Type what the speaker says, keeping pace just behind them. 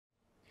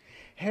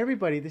Hey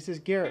everybody, this is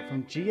Garrett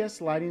from GS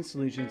Lighting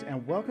Solutions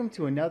and welcome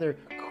to another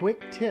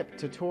quick tip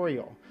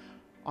tutorial.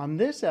 On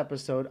this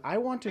episode, I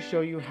want to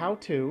show you how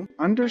to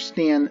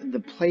understand the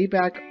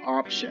playback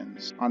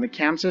options on the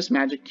Chamsys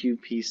MagicQ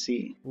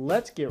PC.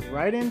 Let's get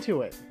right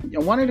into it. I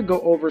wanted to go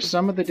over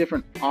some of the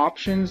different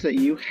options that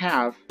you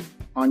have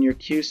on your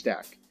Q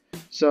stack.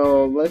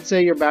 So let's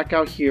say you're back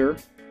out here,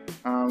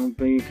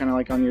 but you're kind of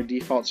like on your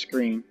default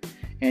screen,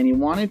 and you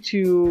wanted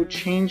to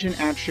change an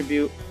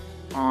attribute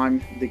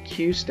on the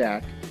Q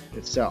stack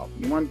itself.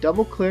 You want to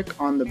double click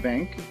on the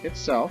bank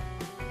itself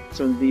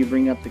so that you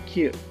bring up the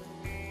Q.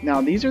 Now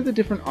these are the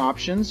different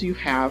options you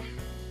have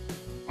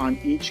on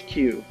each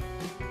Q.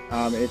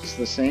 It's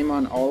the same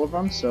on all of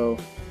them, so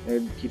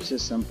it keeps it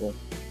simple.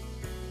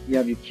 You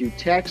have your Q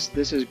text.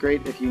 This is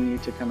great if you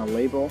need to kind of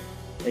label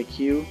a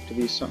Q to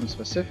be something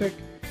specific.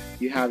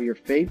 You have your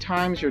fade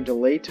times, your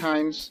delay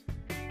times,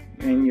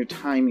 and your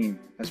timing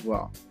as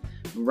well.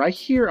 Right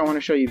here I want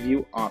to show you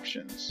view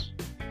options.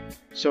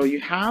 So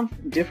you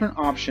have different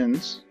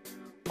options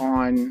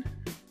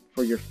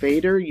for your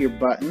fader, your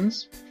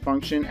buttons,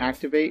 function,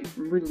 activate,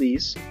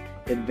 release,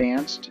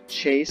 advanced,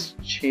 chase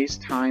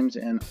times,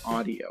 and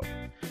audio.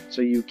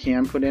 So you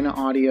can put in an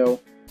audio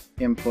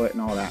input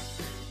and all that.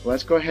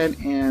 Let's go ahead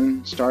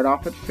and start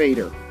off with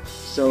fader.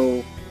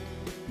 So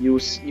you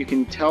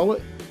can tell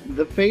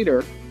the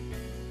fader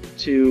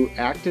to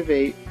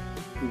activate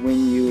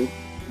when you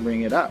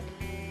bring it up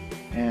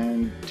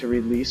and to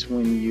release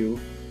when you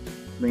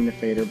bring the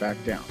fader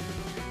back down.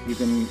 You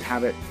can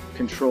have it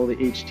control the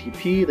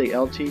HTP, the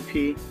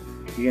LTP.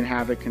 You can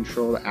have it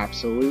control the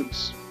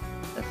absolutes,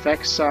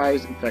 effect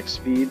size, effect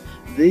speed.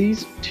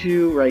 These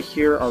two right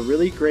here are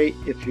really great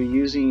if you're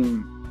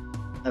using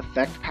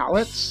effect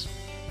palettes.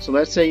 So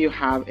let's say you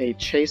have a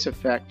chase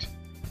effect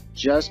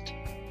just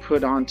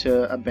put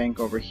onto a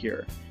bank over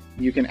here.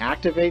 You can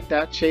activate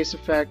that chase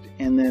effect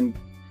and then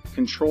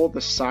control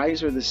the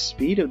size or the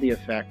speed of the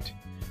effect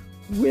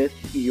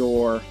with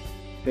your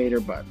fader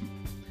button.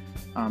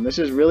 This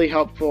is really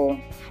helpful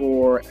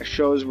for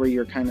shows where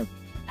you're kind of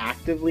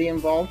actively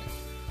involved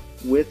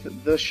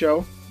with the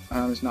show.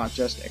 It's not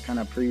just a kind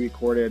of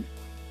pre-recorded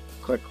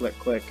click, click,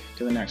 click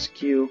to the next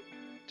cue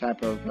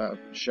type of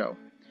show.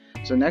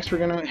 So next we're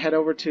going to head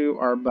over to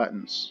our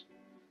buttons.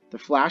 The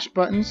flash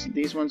buttons,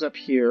 these ones up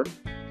here,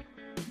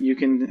 you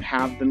can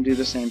have them do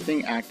the same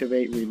thing.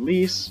 Activate,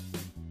 release,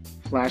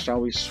 flash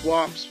always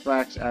swaps,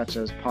 flash acts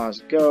as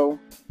pause, go,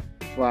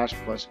 flash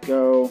plus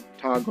go,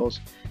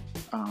 toggles,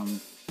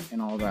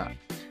 and all that.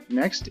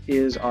 Next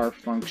is our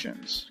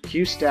functions.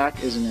 Q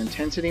stack is an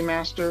intensity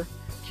master,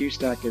 Q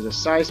stack is a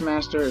size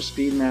master, a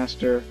speed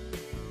master,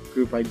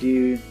 group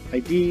ID,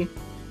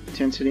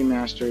 intensity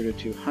master to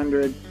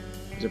 200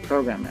 is a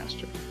program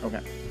master. Okay,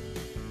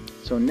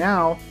 so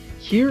now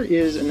here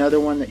is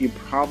another one that you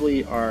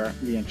probably are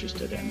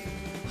interested in.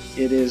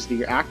 It is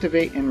the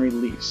activate and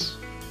release.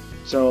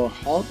 So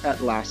halt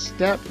at last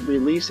step,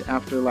 release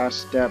after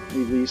last step,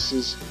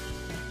 releases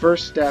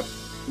first step,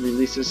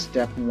 releases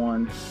step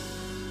one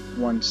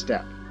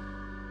step.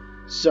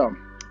 So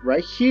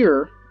right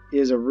here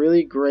is a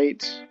really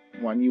great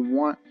one. You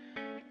want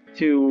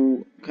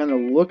to kind of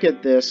look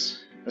at this,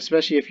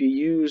 especially if you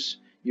use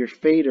your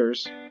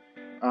faders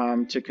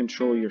to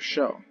control your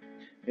show,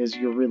 is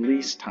your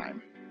release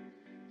time.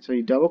 So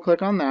you double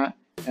click on that,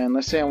 and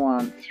let's say I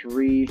want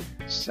 3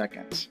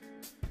 seconds.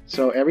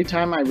 So every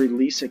time I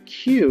release a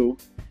cue,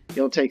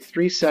 it'll take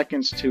 3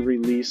 seconds to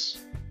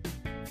release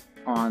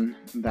on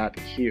that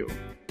cue.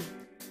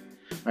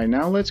 Alright,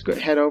 now let's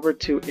head over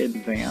to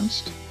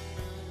advanced.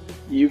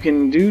 You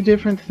can do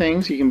different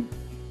things. You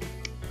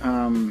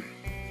can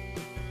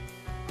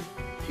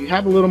you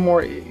have a little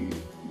more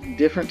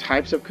different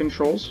types of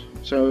controls.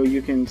 So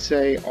you can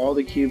say all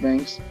the cue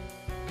banks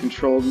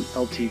control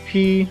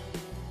LTP,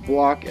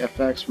 block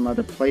FX from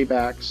other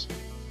playbacks,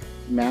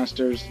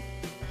 masters,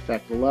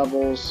 effect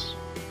levels,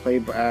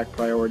 playback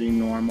priority,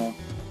 normal.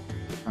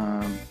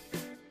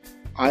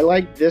 I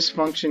like this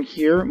function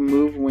here,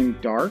 move when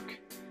dark.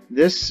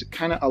 This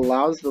kind of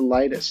allows the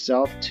light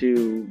itself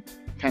to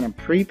kind of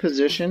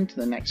pre-position to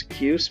the next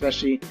cue,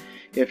 especially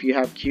if you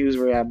have cues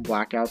where you have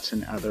blackouts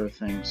and other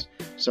things.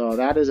 So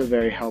that is a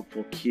very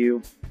helpful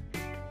cue.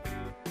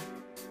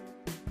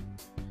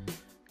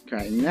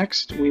 Okay,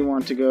 next we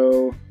want to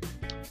go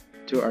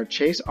to our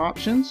chase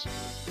options.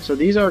 So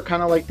these are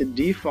kind of like the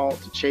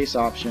default chase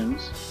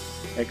options.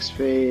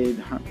 X-fade,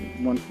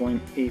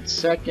 1.8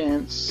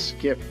 seconds,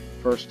 skip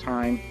first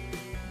time,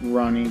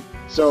 running.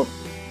 So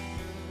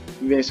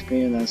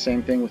basically the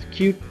same thing with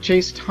cue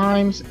chase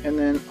times, and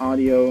then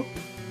audio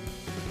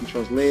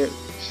controls layer.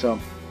 So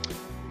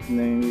and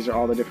then these are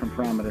all the different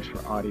parameters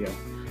for audio.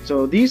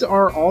 So these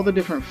are all the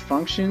different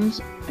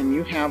functions, and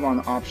you have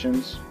on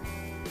options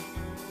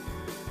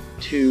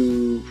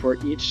for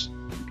each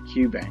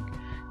cue bank.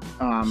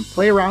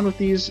 Play around with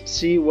these,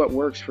 see what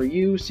works for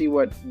you, see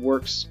what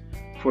works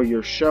for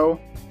your show,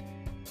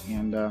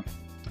 and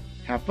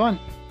have fun.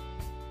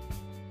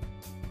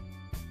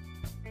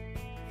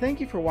 Thank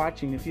you for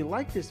watching. If you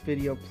like this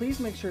video, please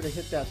make sure to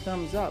hit that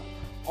thumbs up.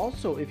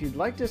 Also, if you'd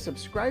like to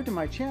subscribe to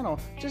my channel,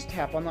 just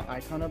tap on the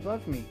icon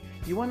above me.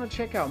 You want to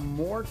check out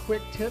more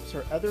quick tips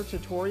or other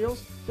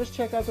tutorials? Just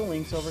check out the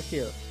links over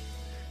here.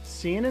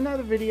 See you in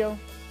another video.